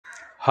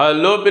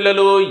Hello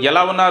పిల్లలు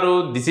ఎలా ఉన్నారు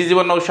this is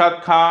your Naushad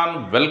Khan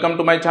welcome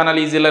to my channel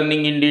easy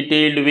learning in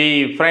detailed way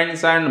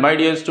friends and my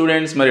dear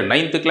students మరి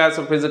 9th class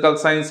of physical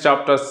science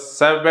chapter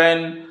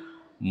 7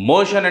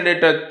 motion అనే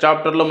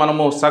చాప్టర్లో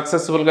మనము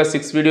సక్సెస్ఫుల్గా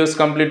 6 videos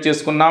complete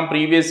చేసుకున్నాం.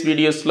 ప్రీవియస్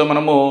వీడియోస్లో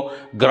మనము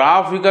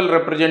graphical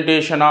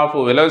representation of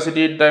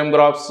velocity time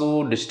graphs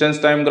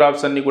distance time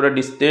graphs అన్ని కూడా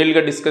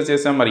డీటెయిల్గా డిస్కస్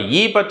చేసాం. మరి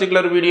ఈ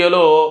పర్టికులర్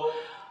వీడియోలో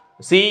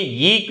see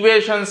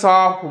equations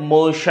of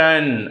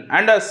motion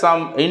and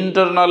some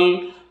internal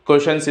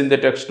questions in the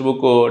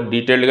textbook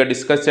detailed గా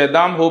డిస్కస్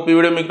చేద్దాం. హోప్ ఈ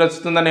వీడియో మీకు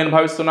నచ్చుతుందని నేను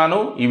భావిస్తున్నాను.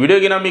 ఈ వీడియో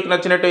గిన మీకు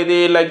నచ్చినట్టయితే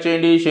లైక్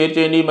చేయండి, షేర్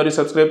చేయండి మరియు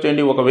సబ్స్క్రైబ్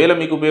చేయండి. ఒకవేళ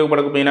మీకు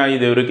ఉపయోగపడకపోయినా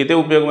ఇది ఎవరికైతే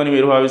ఉపయోగమని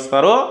మీరు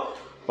భావిస్తారో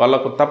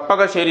వాళ్ళకు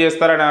తప్పక షేర్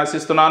చేస్తారని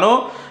ఆశిస్తున్నాను.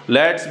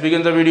 Let's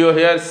begin the video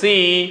here.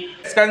 See,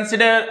 let's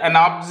consider an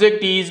object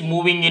is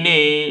moving in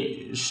a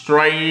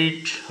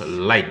straight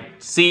line.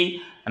 See,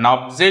 an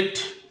object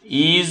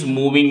is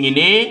moving in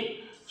a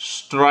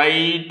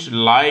straight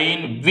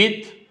line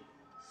with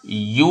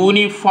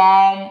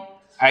uniform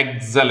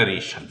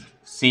acceleration.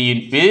 See,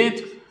 with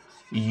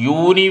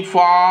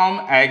uniform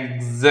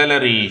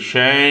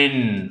acceleration.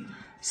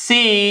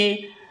 See,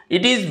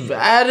 it is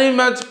very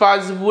much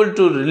possible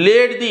to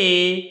relate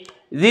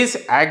this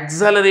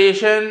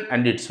acceleration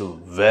and its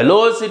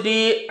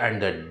velocity and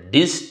the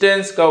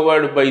distance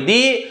covered by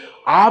the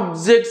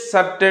object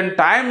certain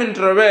time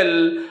interval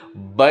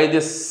by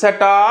the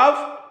set of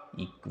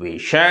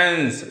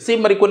equations. C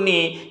మరి కొన్ని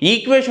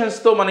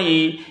ఈక్వేషన్స్తో మన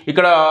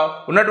ఇక్కడ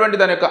ఉన్నటువంటి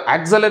దాని యొక్క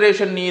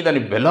యాక్సలరేషన్ని,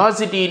 దాని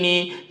వెలాసిటీని,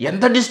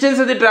 ఎంత distance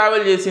అది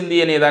ట్రావెల్ చేసింది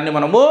అనే దాన్ని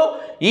మనము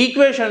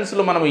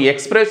ఈక్వేషన్స్లో మనము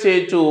ఎక్స్ప్రెస్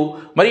చేయొచ్చు.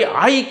 మరి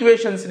ఆ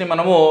ఈక్వేషన్స్ని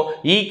మనము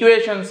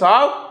ఈక్వేషన్స్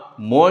ఆఫ్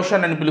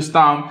మోషన్ అని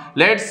పిలుస్తాం.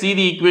 Let's see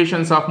the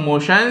equations of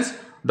motions.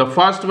 The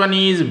first one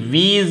is v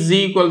is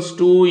equals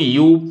to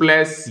u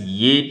plus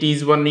 8 is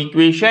one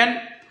equation,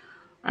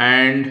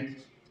 and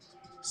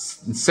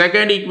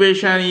second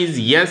equation is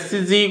s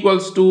is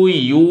equals to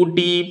ut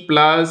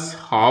plus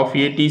half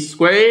at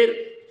square,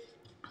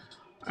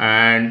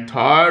 and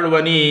third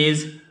one is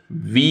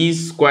v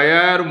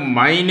square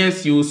minus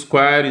u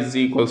square is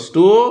equals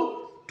to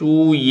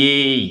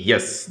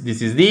 2as. This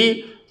is the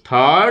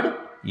third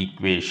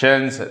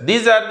equations.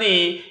 These are the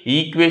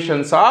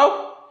equations of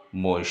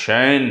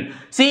motion.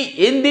 See,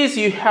 in this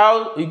you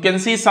can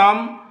see some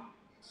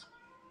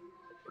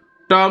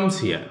terms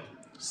here.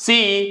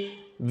 See,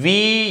 v,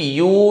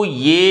 u,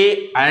 a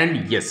and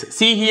s.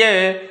 See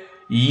here,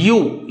 u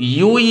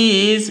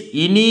is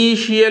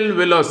initial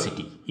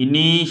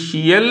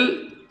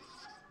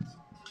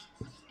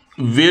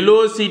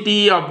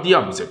velocity of the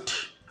object,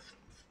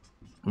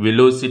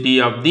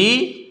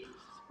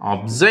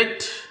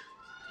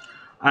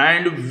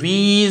 and v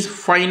is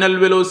final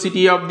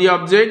velocity of the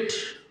object,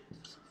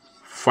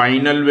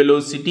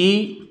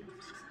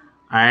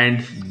 and a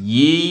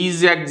is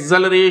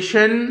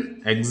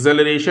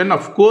acceleration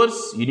of course,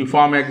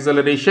 uniform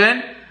acceleration,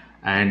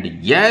 and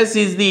s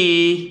is the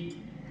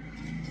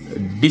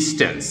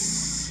distance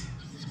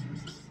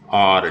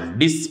or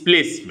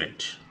displacement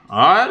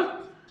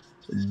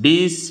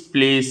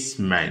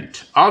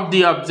of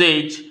the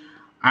object,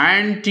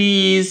 and t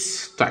is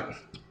time.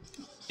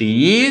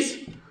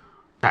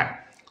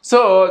 So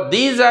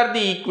these are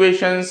the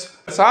equations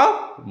of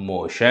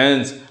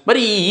motions. మరి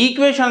ఈ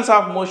equations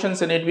of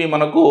motions అనేటివి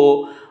మనకు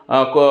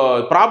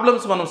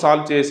problems మనం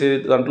solve చేసే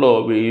దాంట్లో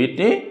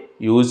వీటిని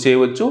use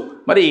చేయవచ్చు.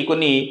 మరి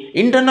కొన్ని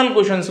ఇంటర్నల్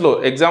క్వశ్చన్స్లో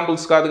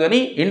ఎగ్జాంపుల్స్ కాదు కానీ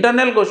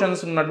ఇంటర్నల్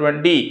క్వశ్చన్స్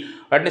ఉన్నటువంటి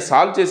వాటిని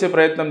సాల్వ్ చేసే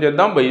ప్రయత్నం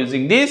చేద్దాం by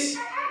using these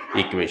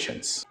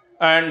equations.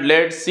 And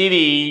let's see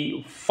the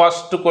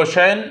first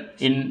question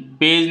in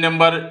page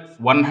number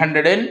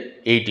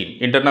 118.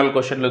 Internal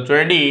క్వశ్చన్లో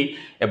చూడండి.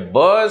 ఎ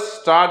bus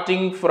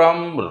starting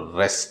from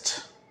rest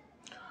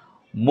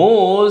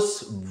moves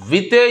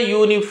with a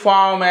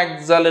uniform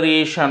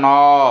acceleration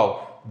of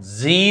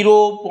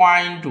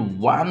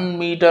 0.1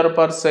 meter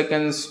per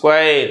second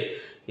square.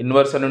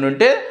 Inverse అని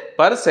ఉంటే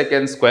per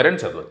second square అని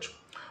చదవచ్చు.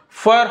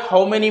 For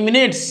how many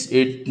minutes?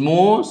 It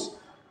moves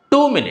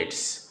 2 minutes.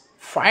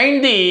 Find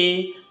the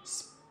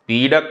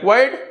speed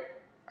acquired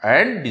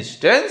and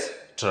distance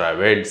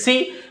traveled. See,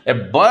 a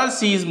bus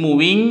is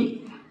moving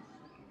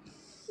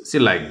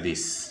like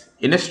this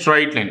in a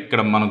straight line.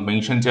 ఇక్కడ మనకు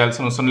mention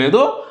చేయాల్సిన అవసరం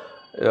లేదు.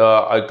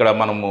 ఇక్కడ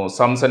మనము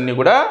సమ్స్ అన్ని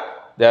కూడా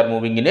they are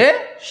moving in a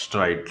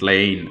straight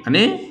line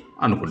అని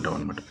అనుకుంటాం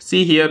అనమాట. See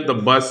here the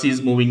bus is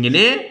moving in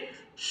a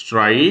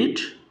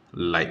straight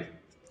line.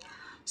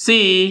 C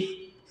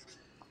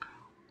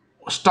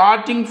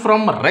starting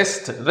from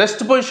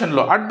rest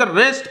పొజిషన్లో at the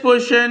rest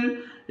position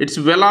it's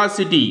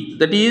velocity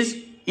that is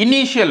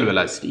initial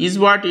velocity is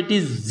what it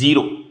is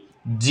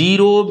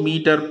 0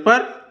 metre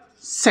per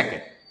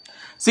second.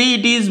 See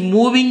it is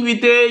moving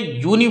with a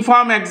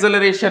uniform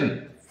acceleration.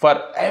 For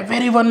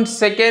every 1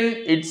 second,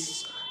 its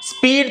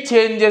speed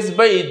changes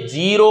by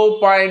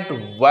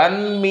 0.1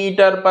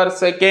 meter per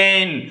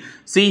second.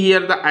 See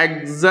here, the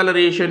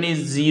acceleration is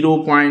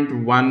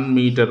 0.1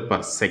 meter per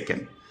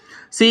second.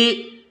 See,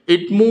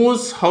 it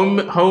moves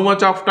how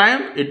much of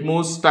time? It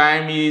moves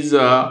time is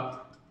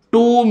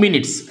 2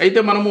 minutes. అయితే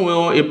మనము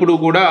ఎప్పుడు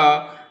కూడా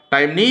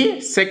టైంని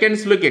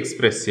సెకండ్స్లోకి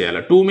express చేయాలి.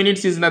 2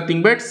 minutes is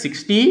nothing but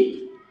 60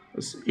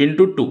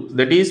 into 2,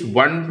 that is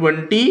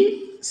 120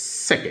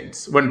 seconds.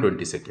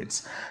 120 seconds.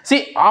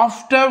 See,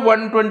 after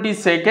 120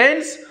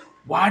 seconds,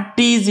 what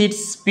is its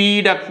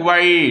speed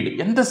acquired?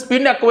 ఎంత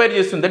speed acquire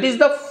చేస్తుంది? That is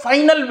the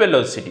final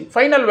velocity.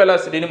 Final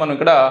వెలాసిటీని మనం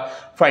ఇక్కడ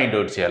ఫైండ్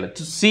అవుట్ చేయాలి.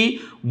 See,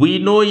 we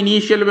know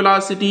initial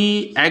velocity,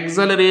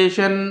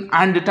 acceleration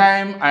and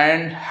time,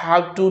 and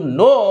have to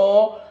know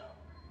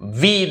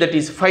v, that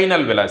is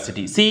final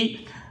velocity. See,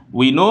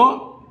 we know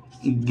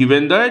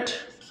given that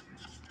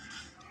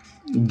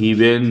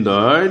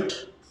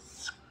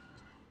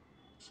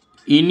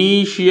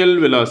initial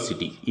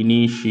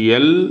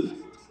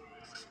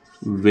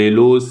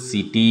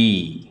velocity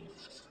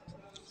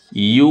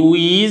u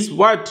is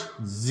what?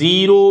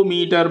 0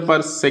 meter per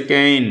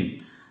second,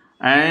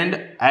 and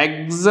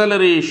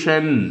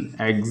acceleration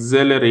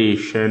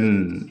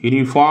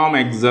uniform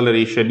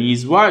acceleration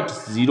is what?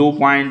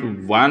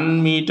 0.1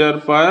 meter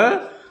per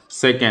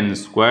second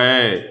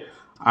square,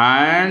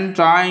 and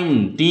time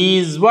t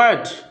is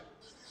what?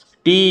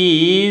 T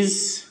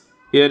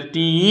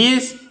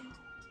is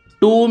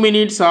 2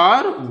 minutes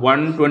or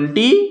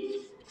 120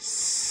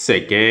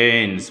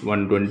 seconds.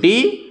 120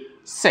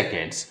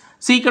 seconds.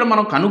 See, ఇక్కడ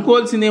మనం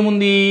కనుక్కోవాల్సింది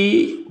ఏముంది?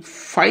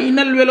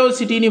 Final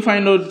వెలాసిటీని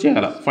find out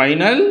చేయాలి.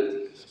 Final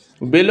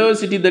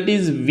velocity, that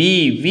is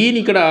విని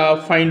ఇక్కడ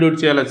find out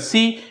చేయాలి.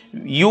 C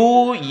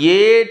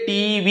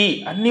యుఏటివి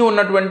అన్నీ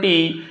ఉన్నటువంటి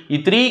ఈ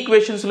 3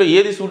 ఈక్వేషన్స్లో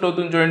ఏది సూట్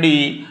అవుతుంది చూడండి.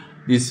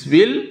 This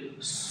will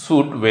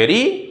suit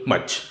very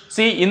much.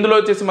 C ఇందులో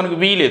వచ్చేసి మనకు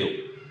వి లేదు,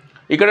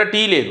 ఇక్కడ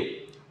టీ లేదు,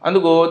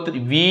 అందుకో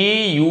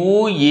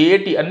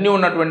వియుఏటి అన్నీ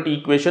ఉన్నటువంటి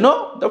ఈక్వేషను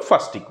ద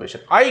ఫస్ట్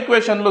ఈక్వేషన్. ఆ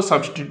ఈక్వేషన్లో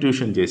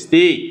సబ్స్టిట్యూషన్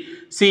చేస్తే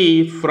C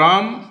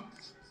from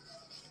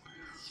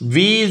v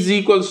is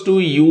equals to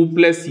u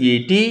plus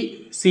at.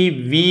 See,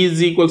 v is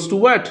equals to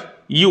what?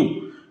 u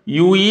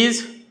is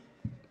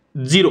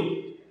 0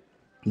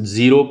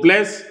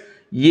 plus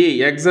a,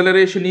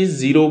 acceleration is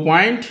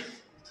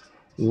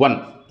 0.1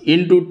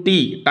 into t,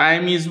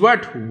 time is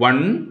what?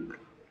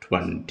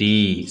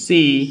 120.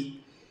 See,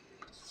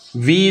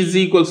 v is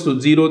equals to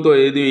 0 తో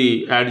ఏది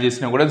add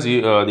చేసినా కూడా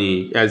అది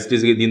as it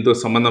is దీంతో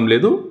సంబంధం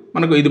లేదు,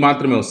 మనకు ఇది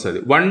మాత్రమే వస్తుంది.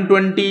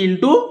 120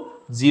 into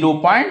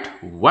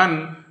 0.1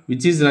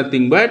 which is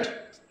nothing but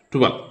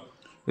 12.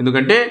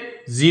 ఎందుకంటే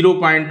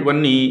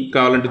 0.1ని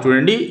కావాలంటే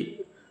చూడండి,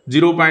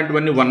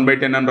 0.1ని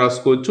 1/10 అని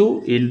రాసుకోవచ్చు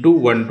into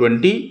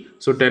 120.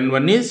 So 10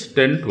 1 is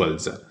 10 12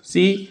 sir.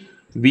 See,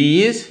 v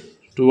is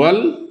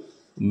 12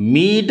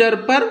 meter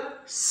per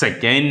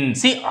second.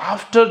 See,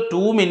 after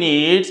 2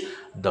 minutes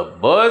the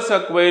bus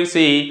acquires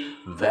a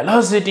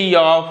velocity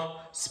of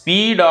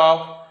speed of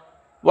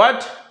what?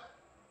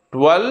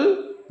 12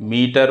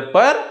 meter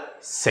per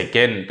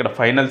second. ఇక్కడ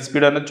ఫైనల్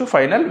స్పీడ్ అనొచ్చు,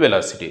 final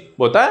velocity,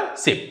 both are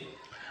same.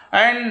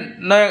 And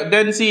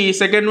then see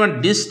second one,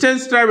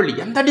 distance travelled.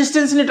 ఎంత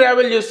డిస్టెన్స్ని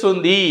travel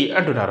చేస్తుంది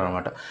అంటున్నారు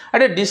అనమాట.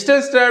 అంటే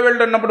distance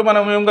travelled అన్నప్పుడు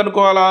మనం ఏం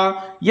కనుక్కోవాలా?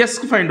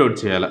 ఎస్కి ఫైండ్ అవుట్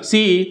చేయాలా.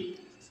 C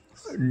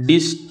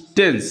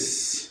distance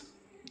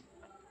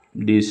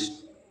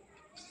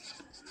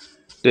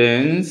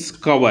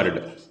covered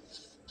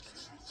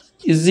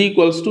is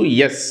equals to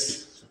yes.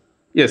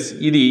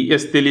 ఇది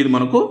ఎస్ తెలియదు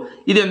మనకు,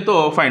 ఇది ఎంతో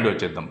ఫైండ్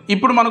అవుట్ చేద్దాం.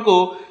 ఇప్పుడు మనకు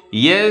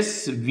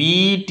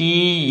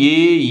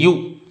SVTAU,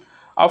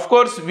 ఆఫ్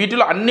కోర్స్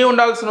వీటిలో అన్నీ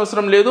ఉండాల్సిన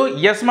అవసరం లేదు,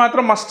 ఎస్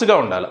మాత్రం మస్ట్గా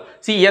ఉండాలి.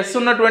 సి ఎస్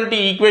ఉన్నటువంటి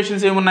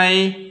ఈక్వేషన్స్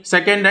ఏమున్నాయి?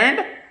 Second and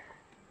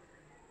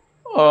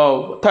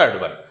third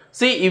one.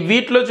 C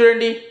వీటిలో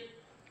చూడండి,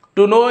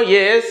 to know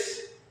yes,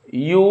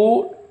 you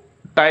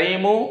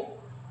time,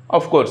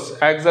 of course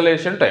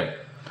acceleration time.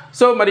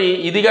 So మరి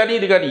ఇది కానీ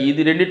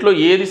ఇది రెండిట్లో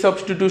ఏది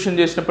సబ్స్టిట్యూషన్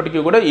చేసినప్పటికీ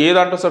కూడా, ఏ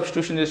దాంట్లో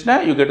సబ్స్టిట్యూషన్ చేసినా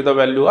you get the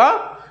value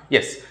of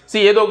yes. C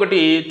ఏదో ఒకటి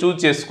చూజ్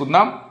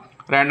చేసుకుందాం,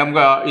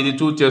 ర్యాండమ్గా ఇది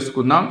చూజ్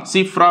చేసుకుందాం. C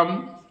from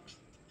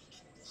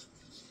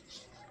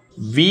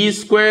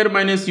v²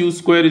 - u²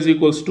 is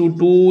equals to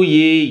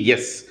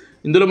 2as.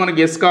 ఇందులో మనకి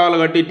ఎస్ కావాలి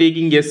కాబట్టి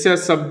taking yes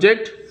as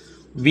subject,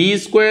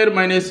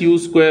 v² -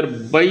 u²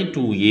 by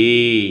 2a.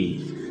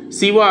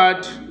 See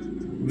what?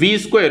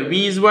 v² v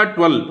is what?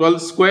 12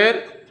 square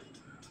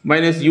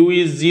minus u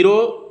is 0,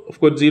 of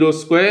course 0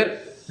 square,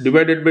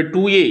 divided by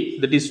 2a,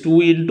 that is 2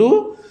 into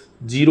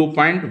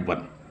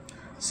 0.1.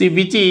 See,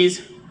 which is,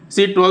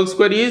 see 12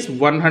 square is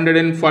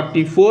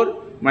 144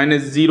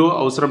 minus 0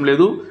 అవసరం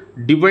లేదు,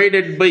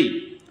 divided by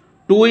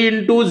 2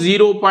 into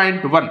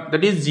 0.1,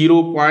 that is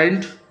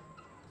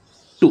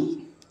 0.2,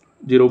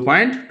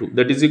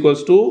 that is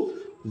equals to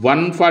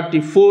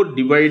 144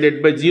 divided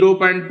by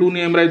 0.2 ని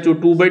ఏం రాయొచ్చు?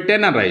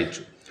 2/10 అని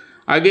రాయొచ్చు.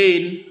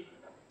 Again,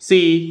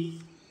 see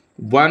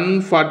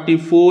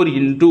 144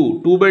 into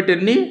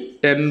 2/10ని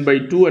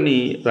 10/2 అని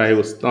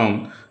రాయవస్తాం.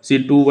 See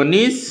 2 1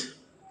 is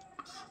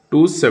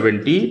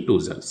 272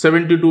 sir.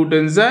 72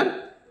 10s are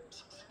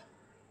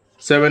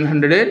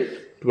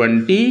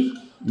 720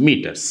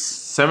 meters.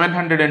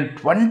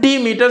 720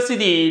 meters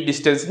ఇది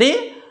డిస్టెన్స్ని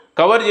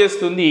cover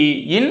చేస్తుంది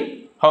in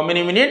how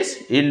many minutes?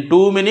 In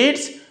 2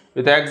 minutes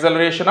with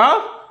acceleration of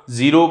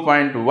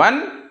 0.1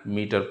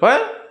 meter per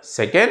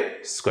second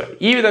square.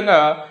 ఈ విధంగా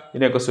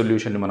దీని యొక్క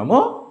సొల్యూషన్ ని మనము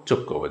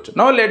చెప్పుకోవచ్చు.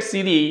 Now let's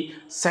see the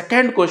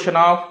second question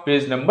of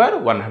page number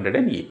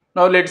 108.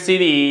 Now let's see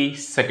the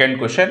second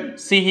question.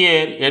 See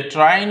here, a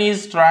train is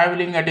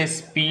traveling at a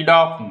speed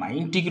of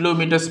 90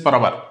 kilometers per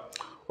hour.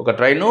 ఒక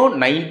train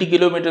 90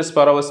 kilometers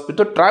per hour speed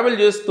తో travel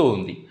చేస్తూ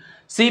ఉంది.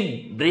 See,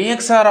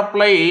 brakes are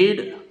applied.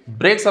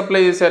 Brakes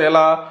apply చేశారు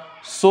ఎలా?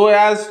 So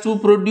as to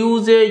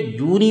produce a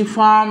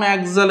uniform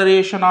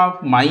acceleration of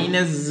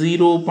minus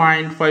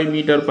 0.5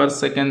 meter per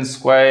second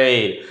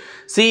square.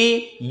 See,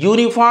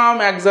 uniform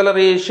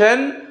acceleration,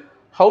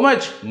 how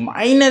much?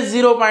 Minus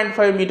 0.5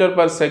 meter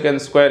per second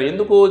square.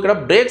 ఎందుకు ఇక్కడ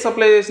breaks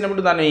apply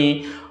చేసినప్పుడు దాని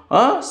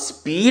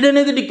speed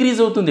అనేది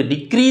decrease అవుతుంది,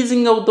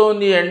 decreasing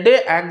అవుతుంది అంటే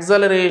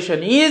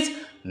acceleration is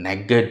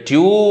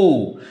negative.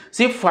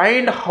 See,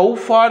 find how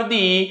far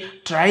the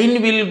train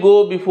will go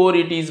before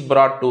it is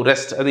brought to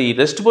rest. అది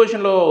rest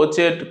పొజిషన్లో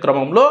వచ్చే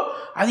క్రమంలో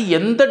అది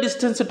ఎంత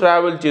డిస్టెన్స్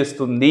ట్రావెల్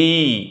చేస్తుంది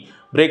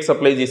బ్రేక్స్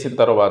అప్లై చేసిన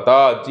తర్వాత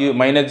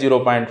minus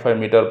 0.5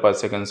 meter per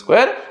second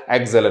square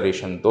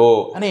యాక్సలరేషన్తో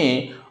అని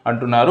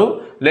అంటున్నారు.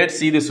 Let's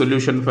see the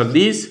solution for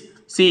this.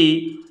 C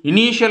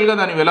ఇనీషియల్గా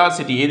దాని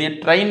వెలాసిటీ ఏది?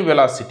 Train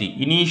velocity,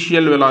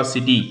 initial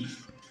velocity,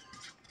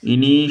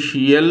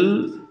 initial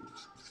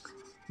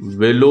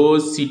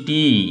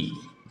velocity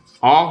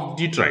of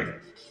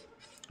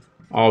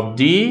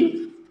the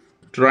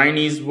train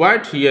is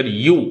what? Here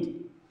u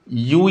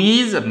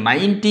is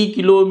 90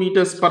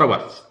 kilometers per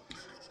hour,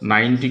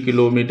 90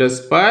 kilometers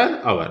per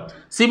hour.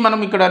 See, మనం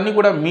ఇక్కడ అన్ని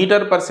కూడా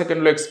metre per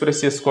second లో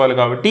express చేసుకోవాలి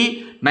కాబట్టి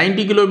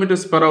 90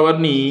 kilometers per hour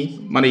ని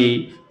మరి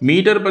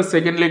మీటర్ పర్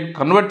సెకండ్ లో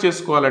కన్వర్ట్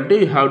చేసుకోవాలంటే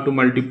you have to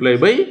multiply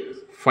by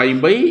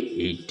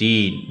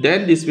 5/18. Then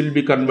this will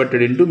be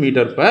converted into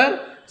meter per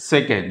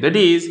second. That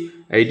is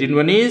 18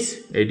 1 is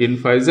 18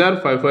 5s are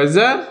 5 5s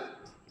are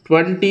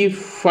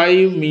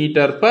 25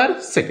 meter per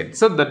second.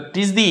 So that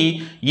is the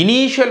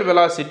initial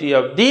velocity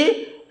of the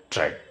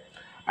train.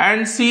 And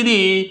see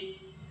the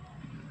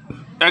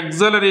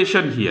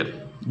acceleration here,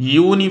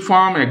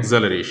 uniform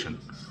acceleration,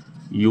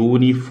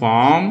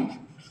 uniform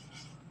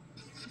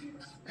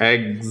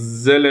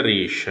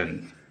acceleration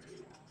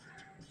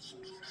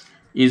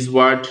is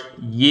what?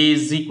 A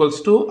is equals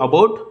to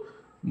about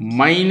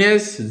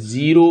minus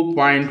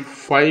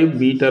 0.5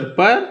 meter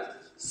per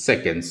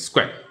second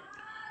square.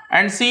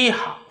 And see,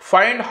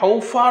 find how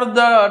far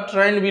the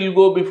train will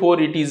go before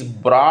it is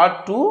brought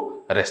to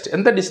rest.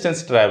 And the distance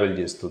travel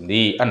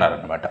చేస్తుంది అన్నారు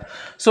అన్నమాట.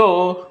 So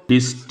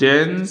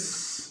distance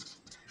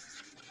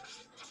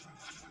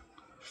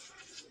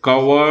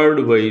covered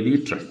by the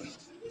train,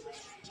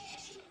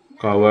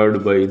 covered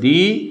by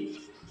the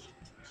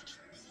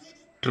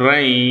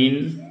train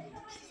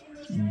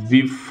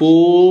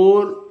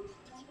before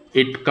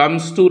it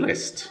comes to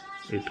rest,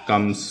 it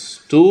comes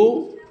to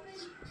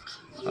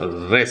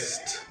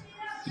rest.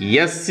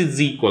 S is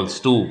equals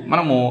to,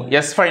 మనము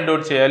S find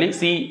out చేయాలి.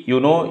 See, you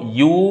know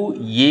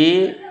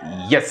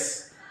UAS.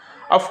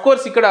 Of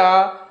course ఇక్కడ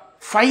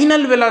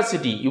final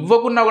velocity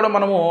ఇవ్వకుండా కూడా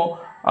మనము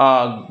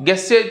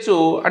guess చేయొచ్చు.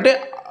 అంటే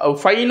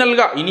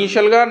ఫైనల్గా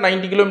ఇనీషియల్గా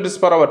 90 kilometers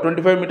per hour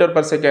 25 meter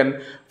per second,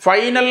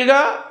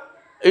 ఫైనల్గా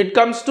ఇట్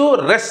కమ్స్ టు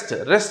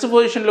రెస్ట్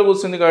పొజిషన్లో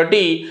కూర్చుంది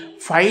కాబట్టి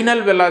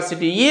ఫైనల్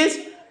వెలాసిటీ ఈజ్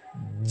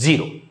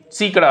 0.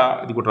 సి ఇక్కడ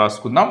ఇది కూడా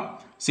రాసుకుందాం.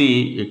 సి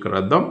ఇక్కడ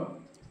రాద్దాం.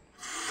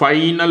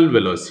 Final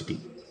velocity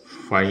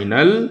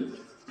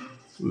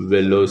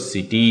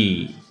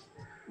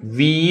v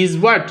is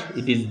what?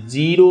 It is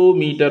 0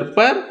 meter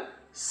per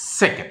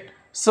second.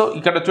 So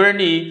ఇక్కడ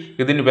చూడండి,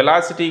 దీన్ని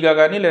వెలాసిటీగా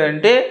కానీ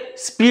లేదంటే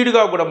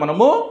స్పీడ్గా కూడా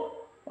మనము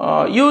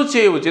యూజ్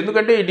చేయవచ్చు.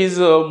 ఎందుకంటే it is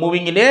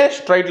moving in a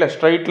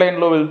straight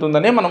లైన్లో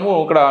వెళ్తుందనే మనము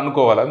ఇక్కడ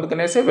అనుకోవాలి.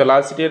 అందుకనేసి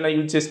వెలాసిటీ అయినా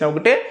యూజ్ చేసినా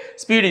ఒకటే,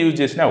 స్పీడ్ యూజ్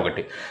చేసినా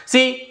ఒకటే.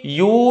 సి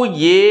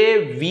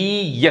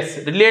UAVS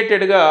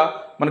రిలేటెడ్గా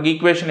మనకి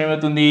ఈక్వేషన్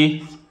ఏమవుతుంది?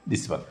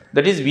 This one,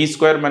 that is v² -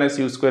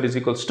 u² is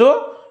equals to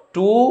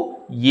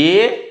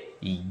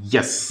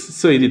 2AS.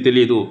 So ఇది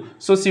తెలియదు.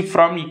 So C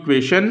from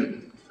equation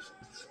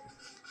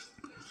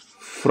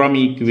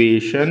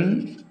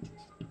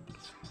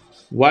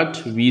what?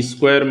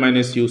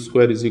 v² -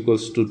 u² is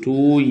equals to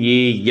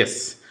 2AS.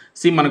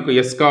 See, మనకు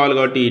s కావాలి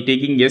కాబట్టి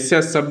taking s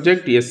as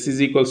subject, s is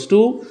equals to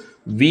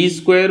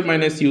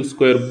v² -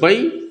 u² by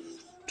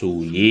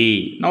 2a.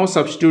 Now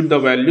substitute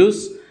the values.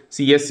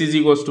 See, s is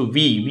equals to v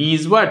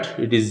is what?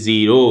 It is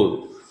 0.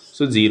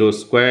 So 0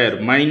 square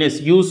minus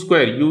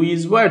u², u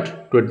is what?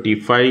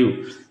 25.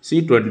 See,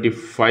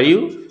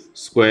 25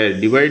 square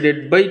divided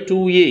by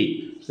 2a.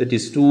 That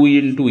is 2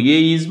 into a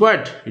is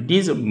what? It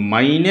is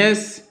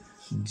minus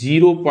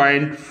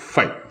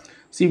 0.5.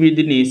 See, with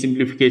the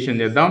simplification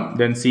చేద్దాం.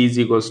 Then c is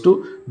equals to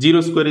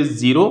 0 square is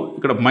 0.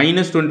 ఇక్కడ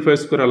minus 25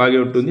 square అలాగే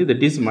ఉంటుంది.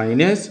 That is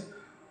minus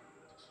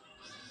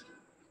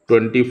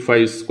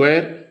 25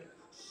 square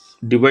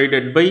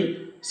divided by,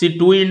 see,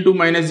 2 into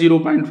minus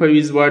 0.5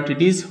 is what?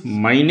 It is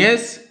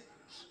minus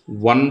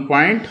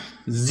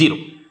 1.0.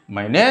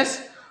 Minus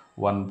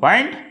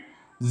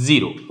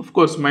 1.0. Of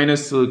course,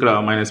 minus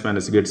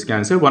minus gets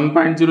cancelled.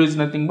 1.0 is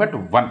nothing but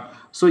 1.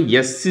 So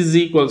s is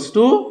equals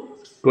to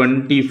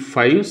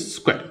 25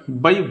 square.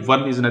 By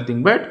 1 is nothing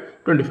but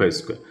 25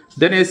 square.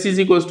 Then S is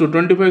equals to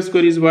 25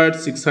 square is what?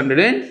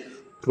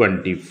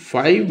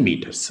 625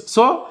 meters.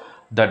 So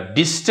the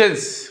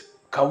distance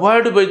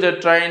covered by the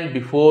train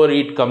before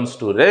it comes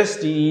to rest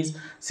is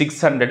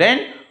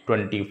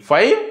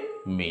 625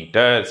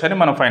 meters. And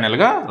మనం final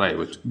గా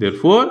రాయవచ్చు.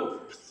 Therefore,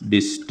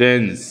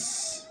 distance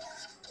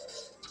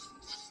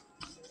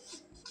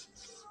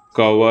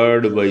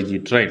covered by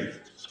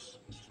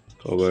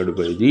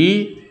the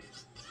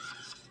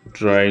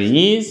train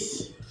is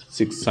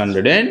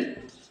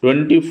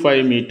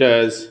 625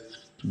 meters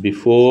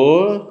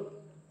before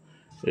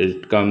it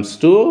comes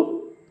to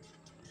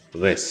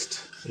rest.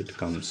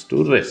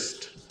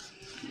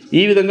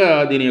 ఈ విధంగా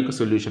దీని యొక్క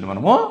solution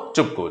మనము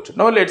చెప్పుకోవచ్చు.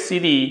 Now let's see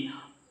the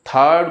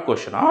third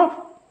question of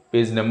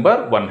page number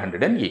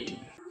 118.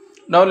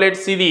 Now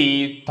let's see the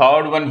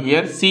third one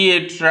here. See a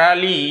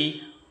trolley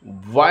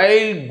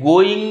while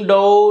going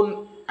down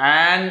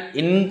an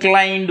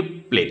inclined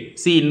plane.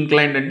 See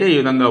inclined అంటే ఈ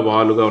విధంగా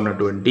వాలుగా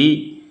ఉన్నటువంటి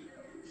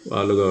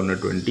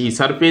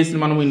సర్ఫేస్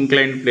మనం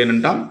inclined plane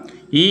అంటాం.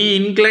 ఈ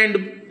inclined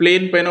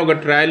plane పైన ఒక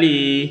ట్రాలీ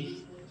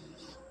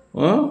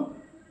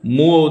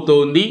మూవ్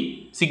అవుతోంది.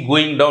 See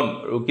going down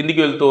కిందికి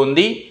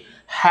వెళ్తోంది.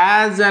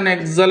 Has an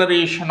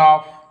acceleration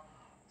of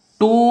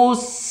 2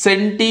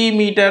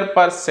 centimeter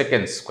per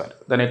second square.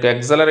 దాని యొక్క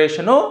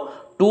acceleration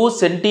 2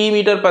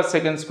 centimeter per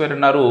second square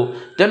అన్నారు.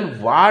 Then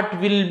what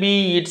will be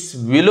its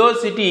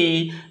velocity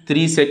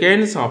 3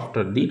 seconds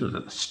after the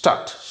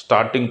start?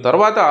 Starting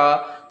తర్వాత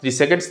 3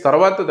 seconds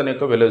తర్వాత దాని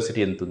యొక్క వెలాసిటీ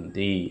ఎంత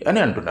ఉంది అని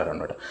అంటున్నారు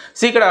అన్నమాట.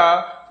 సో ఇక్కడ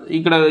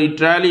ఈ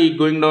ట్రాలీ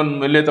గోయింగ్ డౌన్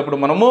వెళ్ళేటప్పుడు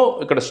మనము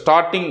ఇక్కడ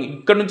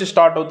ఇక్కడ నుంచి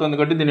స్టార్ట్ అవుతుంది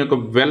కాబట్టి దీని యొక్క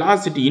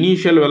వెలాసిటీ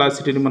ఇనీషియల్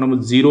వెలాసిటీని మనము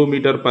 0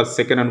 మీటర్ పర్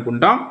సెకండ్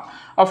అనుకుంటాం.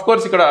 ఆఫ్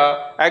కోర్స్ ఇక్కడ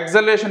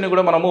యాక్సలరేషన్ని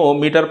కూడా మనము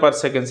మీటర్ పర్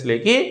సెకండ్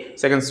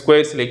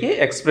స్క్వేర్స్లోకి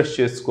ఎక్స్ప్రెస్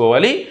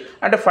చేసుకోవాలి.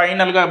 అంటే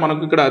ఫైనల్గా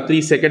మనకు ఇక్కడ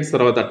 3 seconds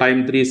తర్వాత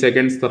 3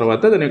 seconds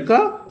తర్వాత దాని యొక్క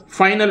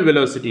ఫైనల్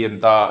వెలాసిటీ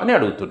ఎంత అని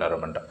అడుగుతున్నారు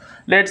అన్నమాట.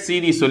 Let's see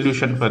the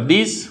solution for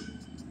this.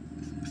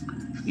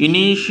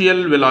 Initial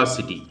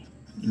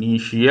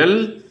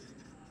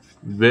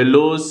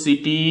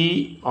velocity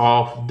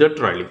of the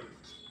trolley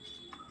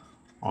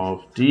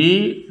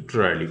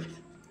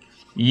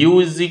u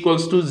is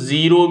equals to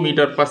 0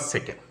 meter per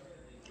second,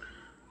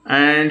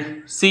 and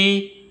see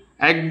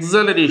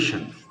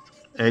acceleration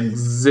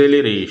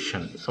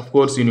of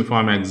course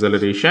uniform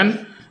acceleration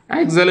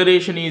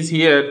is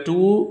here 2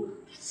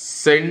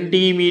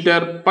 centimeter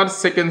per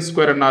second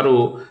square అన్నారు.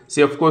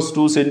 see of course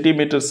 2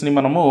 centimeters ని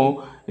మనము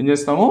ఏం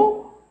చేస్తాము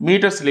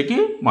meters లోకి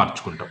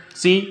మార్చుకుంటాం.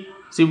 see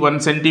 1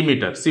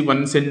 centimeter,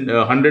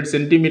 100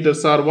 centimeters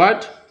are what?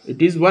 It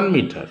is 1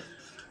 meter,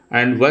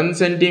 and 1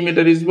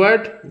 centimeter is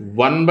what?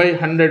 1 by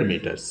 100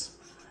 meters,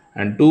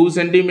 and 2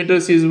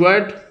 centimeters is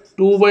what?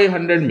 2 by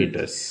 100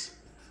 meters,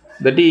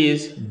 that is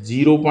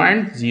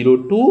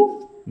 0.02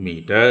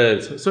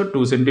 meters. so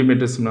 2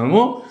 centimeters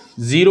మనము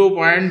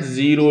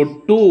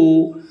 0.02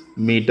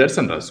 meters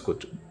అని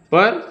రాసుకోవచ్చు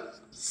per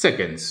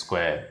second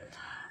square.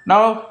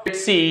 Now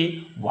let's see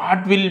what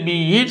will be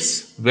its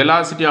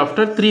velocity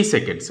after 3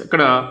 seconds.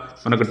 ఇక్కడ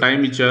మనకు time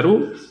ఇచ్చారు.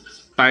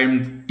 Time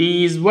t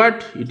is what?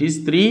 It is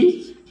 3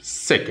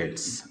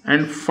 seconds.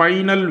 And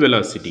final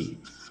velocity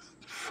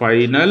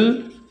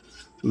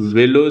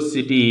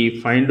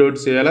find out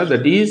చేయాలా,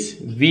 that is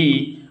v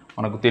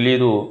మనకు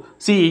తెలియదు.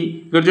 see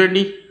ఇక్కడ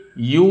చూడండి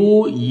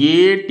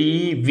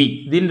UATV,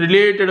 దీని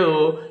related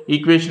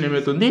equation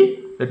ఏమవుతుంది?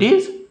 that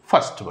is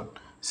first one.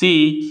 see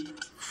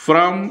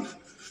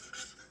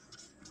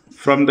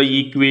from the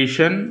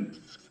equation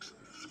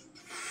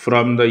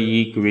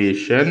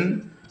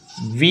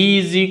v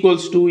is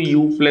equals to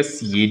u plus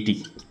at.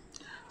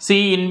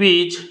 see in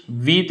which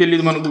v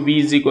తెలియదు మనకు. v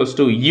is equals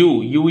to u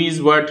is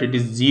what? It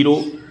is 0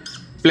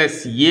 plus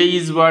a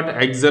is what?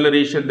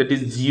 Acceleration, that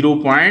is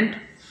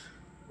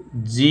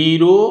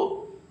 0.02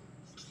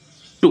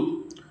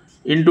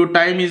 into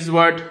time is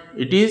what?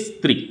 It is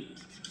 3.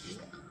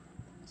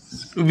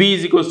 v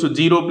is equals to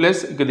 0 plus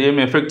ఇక్కడ ఏం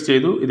effect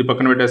చేయదు, ఇది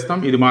పక్కన పెట్టేస్తాం,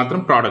 ఇది మాత్రం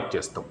ప్రోడక్ట్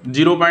చేస్తాం.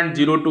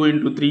 0.02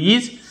 into 3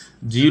 is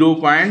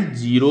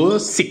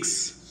 0.06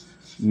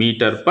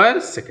 meter per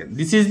second.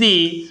 This is the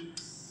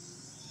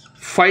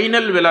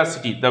final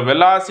velocity, the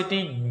velocity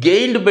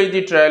gained by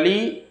the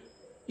trolley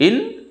in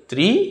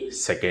 3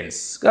 seconds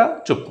గా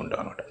చెప్పుకుంటాం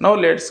అన్నమాట. Now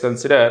let's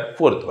consider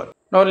fourth one.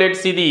 Now let's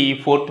see the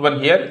fourth one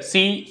here.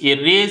 See a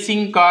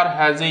racing car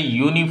has a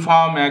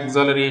uniform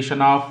acceleration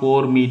of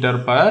 4 meter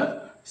per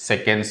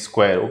second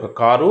square. ఒక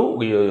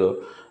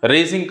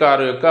racing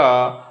car యొక్క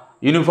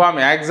uniform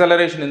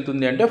acceleration ఎంత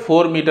ఉంది అంటే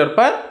 4 meter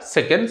per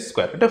second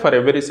square. అంటే for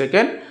every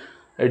second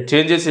it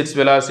changes it's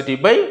velocity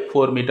by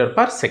 4 meter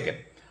per second.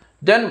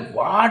 Then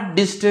what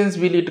distance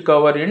will it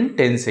cover in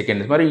 10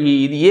 seconds? మరి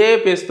ఇది ఏ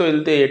పేస్తో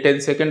వెళ్తే 10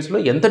 secondsలో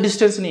ఎంత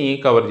డిస్టెన్స్ని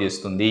కవర్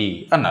చేస్తుంది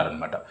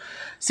అన్నారనమాట.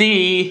 See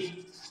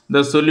the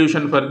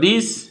solution for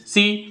this.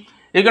 C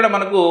ఇక్కడ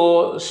మనకు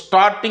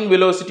starting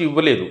velocity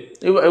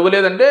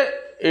ఇవ్వలేదంటే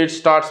it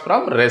starts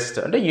from rest,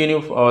 అంటే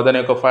దాని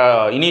యొక్క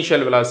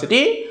ఇనీషియల్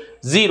వెలాసిటీ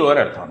 0 అని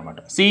అర్థం అనమాట.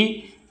 C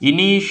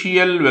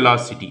initial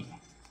velocity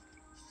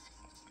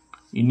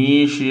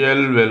initial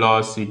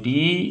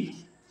velocity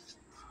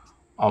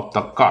of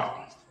the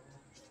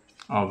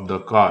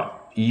car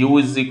u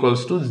is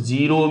equals to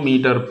 0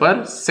 meter per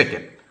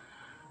second.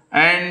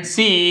 And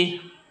see,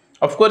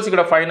 of course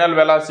ఇక్కడ final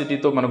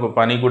వెలాసిటీతో మనకు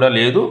పని కూడా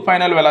లేదు,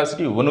 ఫైనల్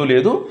వెలాసిటీ ఇవ్వను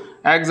లేదు,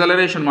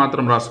 యాక్సలరేషన్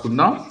మాత్రం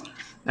రాసుకుందాం.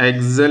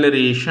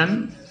 Acceleration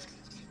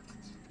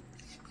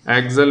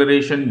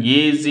a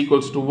is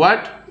equals to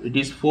what? It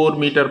is 4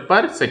 meter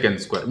per second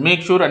square.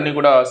 Make sure అన్నీ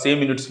కూడా సేమ్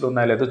యూనిట్స్లో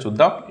ఉన్నాయో లేదో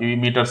చూద్దాం. ఇవి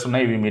మీటర్స్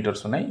ఉన్నాయి, ఇవి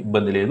మీటర్స్ ఉన్నాయి,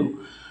 ఇబ్బంది లేదు.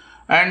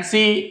 అండ్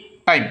సి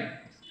టైం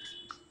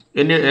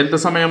ఎంత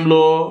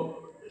సమయంలో?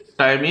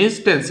 Time is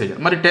 10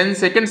 seconds. మరి 10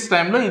 సెకండ్స్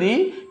టైంలో ఇది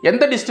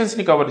ఎంత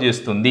డిస్టెన్స్ని కవర్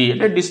చేస్తుంది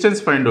అంటే డిస్టెన్స్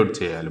ఫైండ్ అవుట్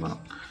చేయాలి మనం.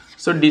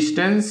 So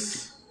distance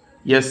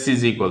yes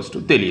is equals to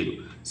తెలియదు.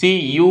 సి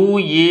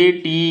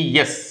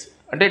యుఏటిఎస్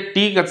అంటే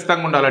టీ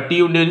ఖచ్చితంగా ఉండాలి, టీ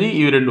ఉండేది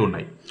ఇవి రెండు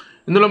ఉన్నాయి,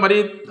 ఇందులో మరి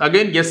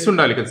అగైన్ ఎస్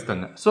ఉండాలి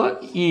ఖచ్చితంగా. సో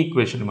ఈ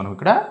ఈక్వేషన్ మనం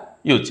ఇక్కడ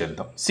యూజ్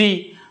చేద్దాం. C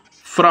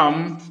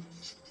from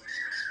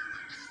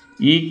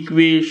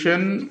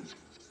equation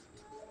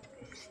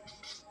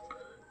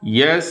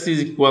S is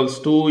equals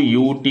to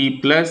ut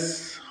plus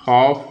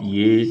half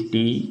at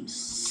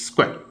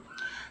square.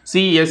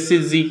 See, S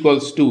is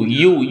equals to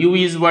u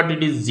is what?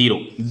 It is 0.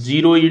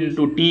 0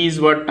 into t is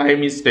what?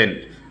 Time is 10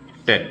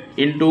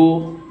 into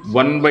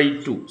 1 by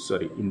 2,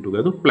 sorry,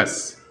 into plus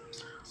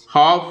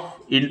half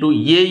into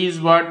a is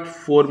what?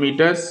 4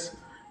 meters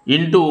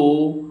into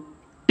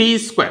t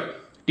square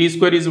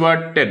is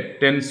what?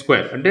 10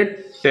 square అంటే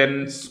 10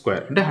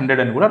 square అంటే 100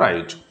 అని కూడా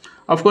రాయొచ్చు.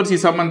 Of course, ఈ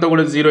some అంతా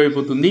కూడా 0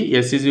 అయిపోతుంది.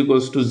 S is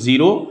equals to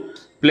 0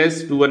 plus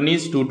 2 1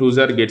 is 2 2s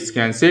are gets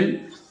cancelled.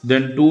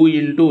 Then 2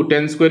 into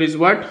 10 square is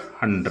what?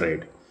 100.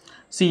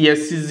 See,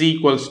 S is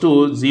equals to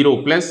 0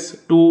 plus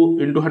 2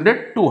 into 100,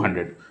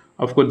 200.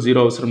 Of course, 0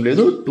 అవసరం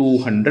లేదు,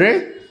 200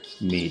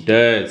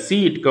 meters.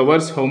 See, it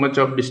covers how much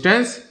of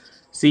distance?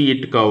 See,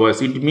 it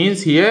covers, it means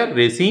here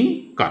racing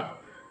car.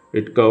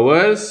 It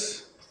covers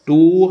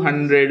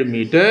 200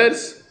 meters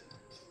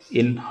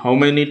in how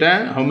many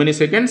time? How many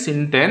seconds?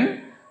 In 10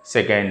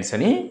 seconds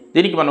అని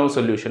దీనికి మనం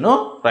solution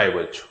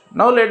రాయవచ్చు.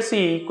 Now let's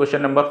see question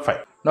number 5.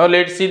 Now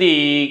let's see the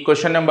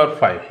question number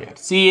 5 here.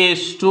 See, a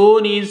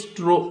stone is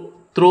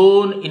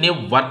thrown in a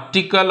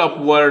vertical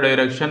upward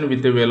direction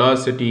with a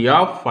velocity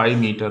of 5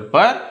 meter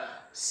per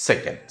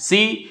second.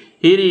 See,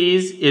 here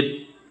is a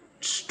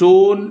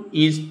stone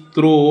is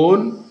thrown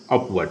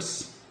upwards.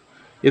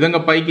 ఈ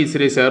విధంగా పైకి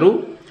ఇసిరేశారు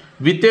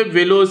with a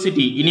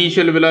velocity,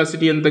 initial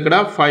velocity ఎంత ఇక్కడ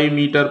 5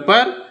 meter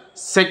per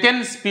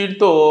second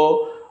స్పీడ్తో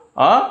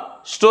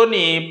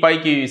స్టోన్ని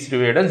పైకి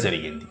విసిరివేయడం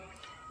జరిగింది.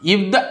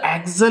 If the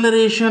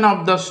acceleration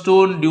of the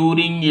stone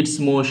during it's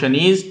motion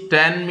is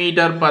 10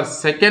 metre per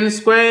second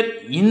square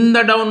in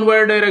the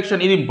downward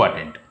direction. ఇది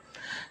important.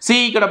 C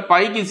ఇక్కడ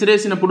పైకి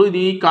విసిరేసినప్పుడు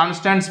ఇది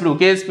కాన్స్టాంట్ స్పీడ్,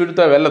 ఒకే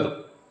స్పీడ్తో వెళ్ళదు.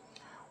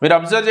 మీరు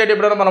అబ్జర్వ్ చేయండి,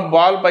 ఎప్పుడైనా మనం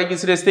బాల్ పైకి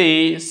విసిరేస్తే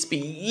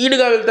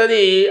స్పీడ్గా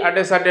వెళ్తుంది,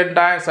 అంటే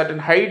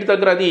సర్టెన్ హైట్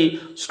దగ్గర అది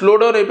స్లో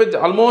డౌన్ అయిపోయి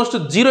ఆల్మోస్ట్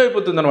 0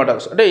 అయిపోతుంది అనమాట.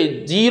 అంటే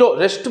 0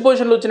 రెస్ట్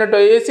పొజిషన్లో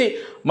వచ్చినట్టు వేసి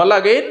మళ్ళీ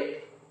అగైన్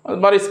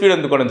మరి స్పీడ్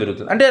అందుకోవడం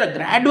జరుగుతుంది. అంటే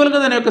గ్రాడ్యువల్గా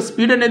దాని యొక్క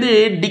స్పీడ్ అనేది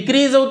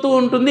డిక్రీజ్ అవుతూ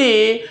ఉంటుంది.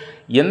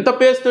 ఎంత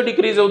పేస్తో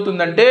డిక్రీజ్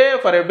అవుతుందంటే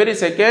for every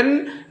second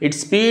it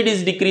speed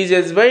is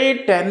decreases by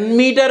 10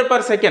 metre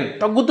per second,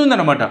 తగ్గుతుంది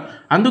అనమాట.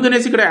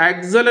 అందుకనేసి ఇక్కడ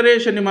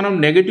యాక్సలరేషన్ని మనం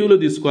నెగటివ్లో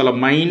తీసుకోవాలి.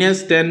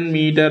 -10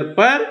 metre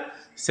per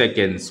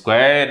second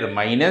square,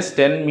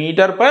 -10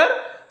 metre per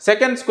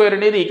second square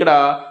అనేది ఇక్కడ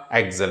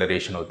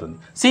యాక్సలరేషన్ అవుతుంది.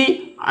 సి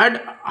అట్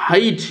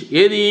హైట్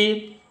ఏది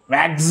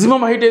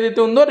మ్యాక్సిమం హైట్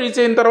ఏదైతే ఉందో రీచ్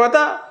అయిన తర్వాత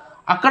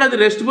అక్కడ అది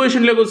రెస్ట్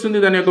పొజిషన్లోకి వస్తుంది.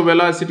 దాని యొక్క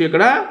వెలాసిటీ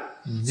ఇక్కడ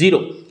 0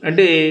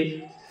 అంటే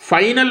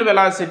final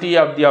velocity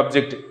of the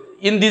object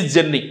in this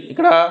journey.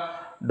 ఇక్కడ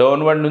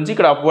డౌన్వర్డ్ నుంచి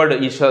ఇక్కడ అప్వర్డ్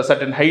ఈ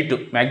సర్టెన్ హైట్,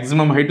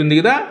 మ్యాక్సిమం హైట్ ఉంది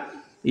కదా,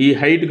 ఈ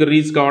హైట్కి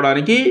రీచ్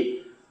కావడానికి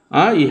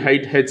ఈ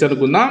హైట్ హెచ్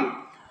అనుకుందాం.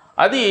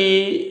 అది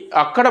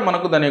అక్కడ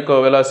మనకు దాని యొక్క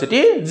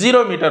velocity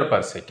 0 metre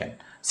per second.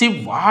 See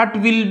what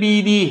will be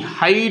the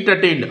height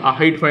attained? ఆ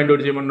హైట్ ఫైండ్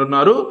అవుట్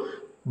చేయమంటున్నారు.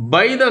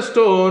 By the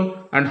stone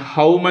and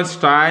how much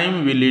time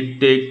will it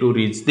take to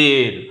reach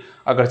there.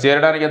 అక్కడ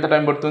చేరడానికి ఎంత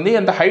టైం పడుతుంది,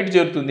 ఎంత హైట్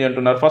చేరుతుంది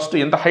అంటున్నారు. ఫస్ట్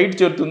ఎంత హైట్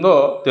చేరుతుందో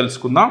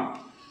తెలుసుకుందాం.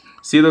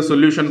 See the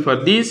solution for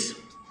this.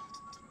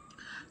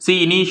 C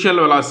initial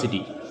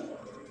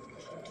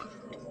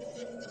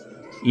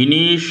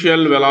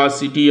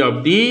velocity of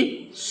the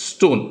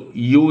stone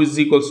u is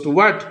equals to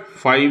what?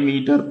 5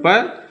 meter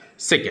per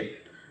second.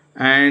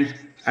 And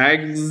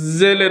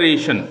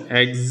acceleration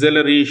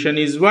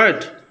is what?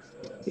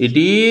 It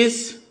is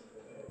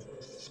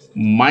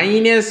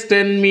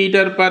 -10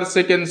 metre per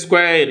second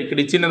square. ఇక్కడ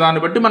ఇచ్చిన దాన్ని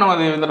బట్టి మనం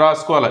అది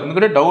రాసుకోవాలి,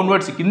 ఎందుకంటే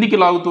డౌన్వర్డ్స్ కిందికి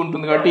లాగుతూ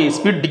ఉంటుంది కాబట్టి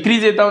స్పీడ్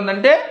డిక్రీజ్ అవుతా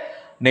ఉందంటే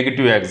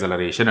నెగటివ్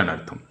యాక్సలరేషన్ అని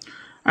అర్థం.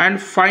 And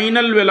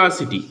final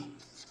velocity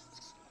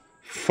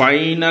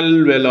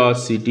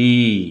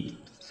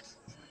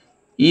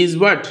is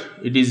what?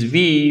 It is v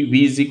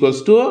is equals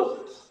to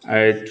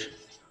at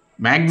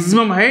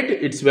maximum height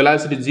its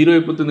velocity 0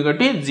 అయిపోతుంది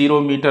కాబట్టి 0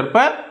 మీటర్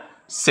పర్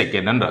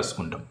సెకండ్ అని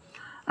రాసుకుంటాం.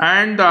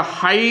 And the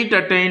height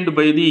attained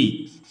by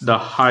the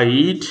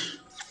height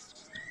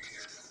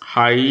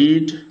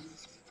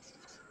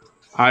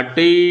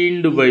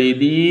attained by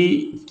the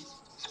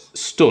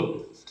stone.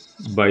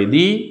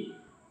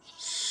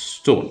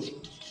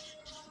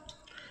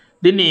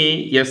 దీన్ని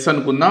yes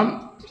అనుకుందాం,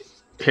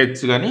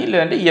 H కానీ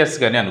లేదంటే yes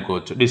కానీ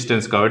అనుకోవచ్చు,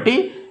 డిస్టెన్స్ కాబట్టి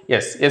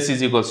yes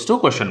is equals to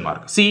question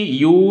mark. C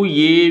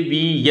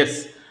యుఏవిఎస్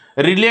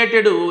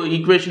related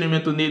equation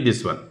ఏమవుతుంది,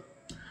 this one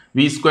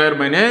V square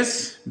minus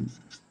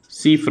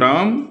C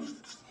from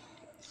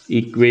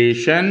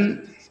equation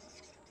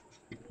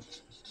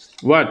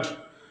what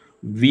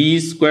v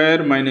square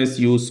minus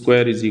u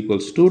square is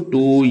equals to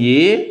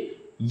 2a.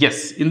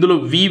 ఇందులో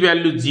v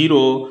value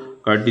 0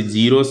 కాబట్టి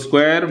 0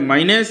 square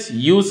minus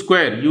u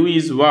square, u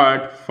is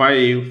what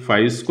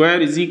 5 square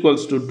is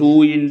equals to 2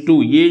 into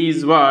a is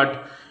what,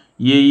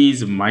 a is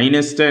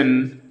minus 10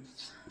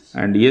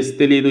 and s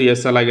తెలియదు, s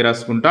అలాగే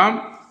రాసుకుంటాం.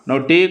 now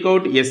take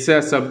out s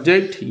as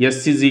subject, s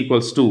is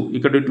equals to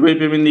ఇక్కడ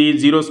ఇటువైపు ఏమైంది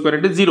 0 square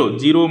అంటే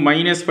 0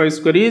 minus 5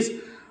 square is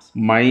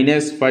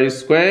minus 5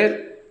 square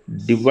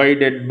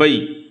divided by,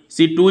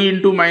 see 2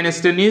 into minus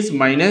 10 is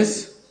minus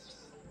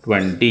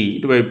 20,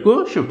 ఇటువైపుకు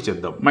shift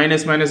చేద్దాం,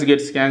 minus minus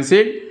gets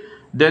cancelled,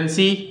 then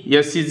see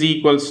s is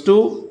equals to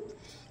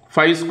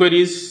 5 square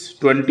is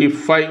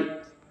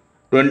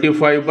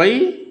 25 by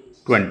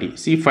 20,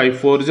 see 5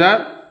 4s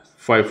are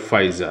 5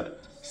 5s are,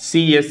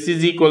 see s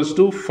is equals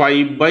to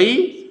 5 by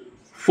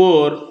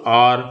 4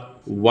 or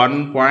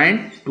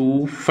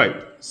 1.25,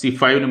 see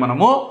 5 ని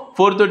మనము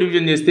 4 తో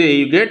division చేస్తే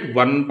you get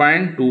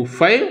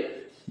 1.25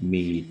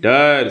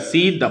 meter.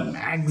 See the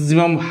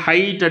maximum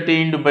height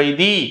attained by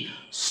the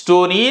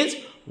stone is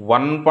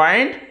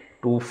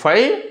 1.25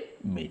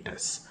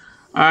 meters.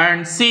 And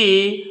see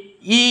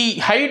ఈ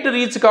height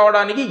reach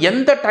కావడానికి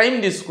ఎంత time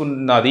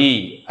తీసుకున్నది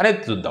అనేది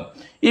చూద్దాం.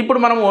 ఇప్పుడు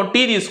మనము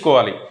టీ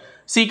తీసుకోవాలి.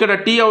 సి ఇక్కడ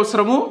టీ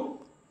అవసరము,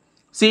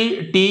 C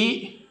tea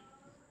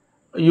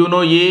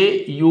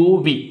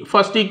ఏయువి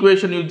first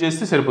equation use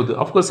చేస్తే సరిపోతుంది.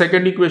 అఫ్కోర్స్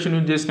సెకండ్ ఈక్వేషన్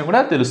యూజ్ చేసినా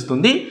కూడా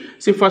తెలుస్తుంది.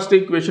 C first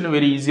equation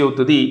very easy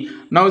అవుతుంది.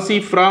 నౌ సి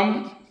ఫ్రమ్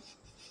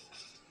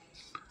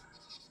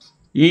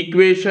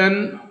ఈక్వేషన్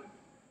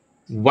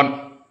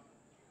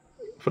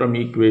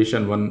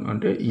 1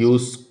 అంటే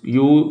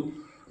you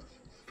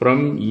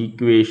from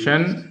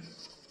equation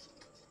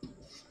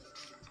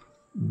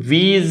v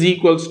is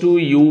equals to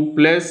u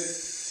plus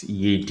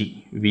at,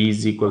 v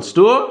is equals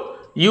to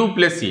u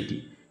plus at.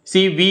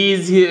 See v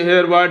is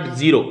here what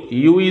 0,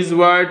 u is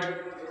what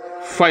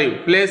 5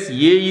 plus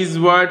a is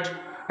what,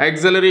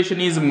 acceleration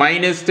is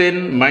minus 10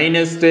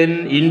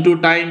 into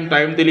time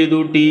తెలియదు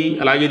t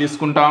అలాగే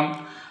తీసుకుంటాం.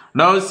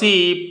 Now see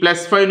plus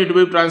 5 need to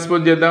be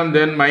transpose చేద్దాం,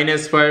 then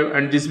minus 5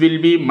 and this will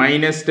be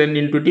minus 10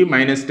 into t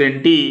minus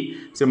 10t.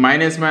 So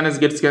minus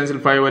gets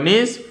cancelled, 5 1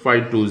 is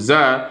 5 2s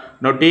are.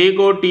 Now take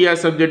out t as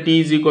subject, t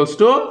is equals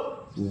to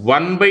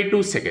 1/2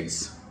 seconds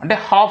అంటే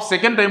half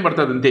second time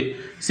పడుతుంది అంతే.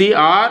 See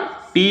or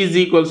t is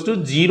equals to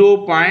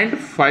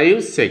 0.5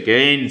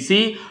 seconds.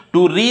 See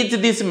to reach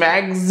this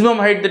maximum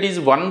height that is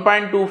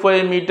 1.25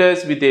 meters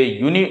with a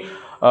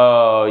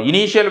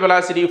initial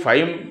velocity 5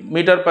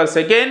 meter per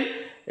second,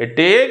 it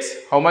takes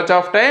how much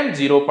of time,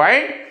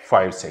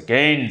 0.5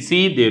 seconds.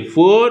 See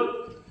therefore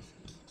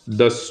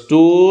the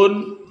stone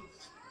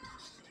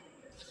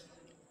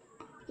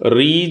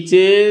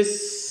reaches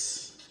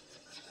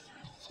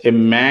a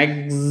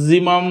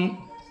maximum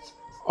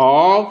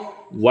of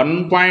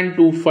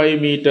 1.25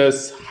 meters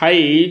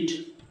height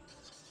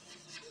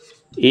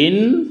in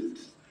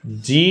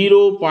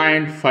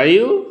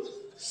 0.5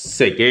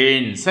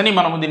 seconds అని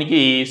మనము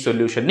దీనికి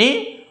సొల్యూషన్ని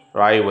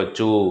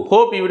రాయవచ్చు.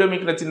 Hope ఈ video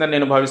మీకు నచ్చిందని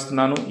నేను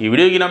భావిస్తున్నాను. ఈ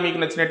వీడియో గిన మీకు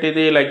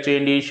నచ్చినట్టయితే లైక్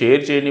చేయండి,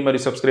 షేర్ చేయండి,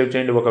 మరియు సబ్స్క్రైబ్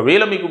చేయండి.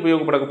 ఒకవేళ మీకు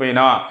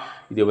ఉపయోగపడకపోయినా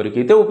ఇది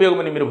ఎవరికైతే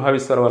ఉపయోగమని మీరు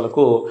భావిస్తారో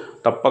వాళ్ళకు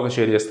తప్పక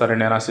షేర్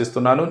చేస్తారని నేను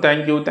ఆశిస్తున్నాను.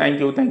 Thank you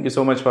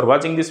so much for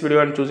watching this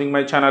video and choosing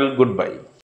my channel. Good bye.